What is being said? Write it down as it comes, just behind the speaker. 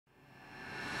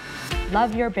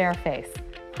Love Your Bare Face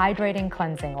Hydrating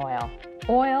Cleansing Oil.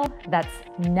 Oil that's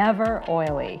never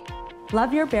oily.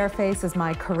 Love Your Bare Face is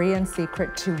my Korean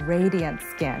secret to radiant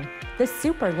skin. This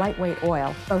super lightweight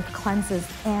oil both cleanses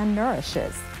and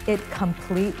nourishes. It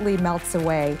completely melts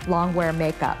away long-wear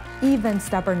makeup, even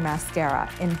stubborn mascara,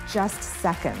 in just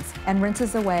seconds, and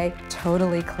rinses away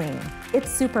totally clean.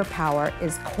 Its superpower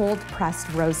is cold-pressed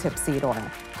rosehip seed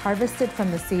oil, harvested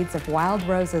from the seeds of wild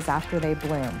roses after they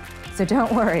bloom. So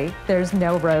don't worry, there's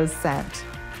no rose scent.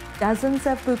 Dozens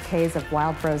of bouquets of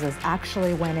wild roses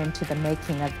actually went into the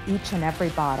making of each and every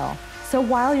bottle. So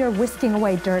while you're whisking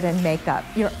away dirt and makeup,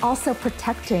 you're also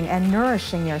protecting and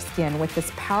nourishing your skin with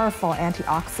this powerful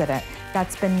antioxidant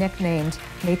that's been nicknamed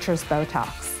nature's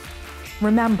Botox.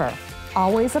 Remember,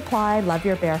 always apply Love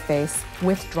Your Bare Face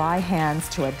with dry hands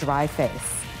to a dry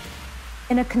face.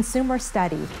 In a consumer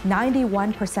study,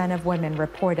 91% of women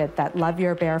reported that Love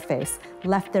Your Bare Face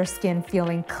left their skin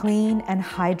feeling clean and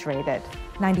hydrated.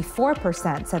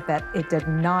 94% said that it did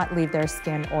not leave their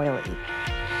skin oily.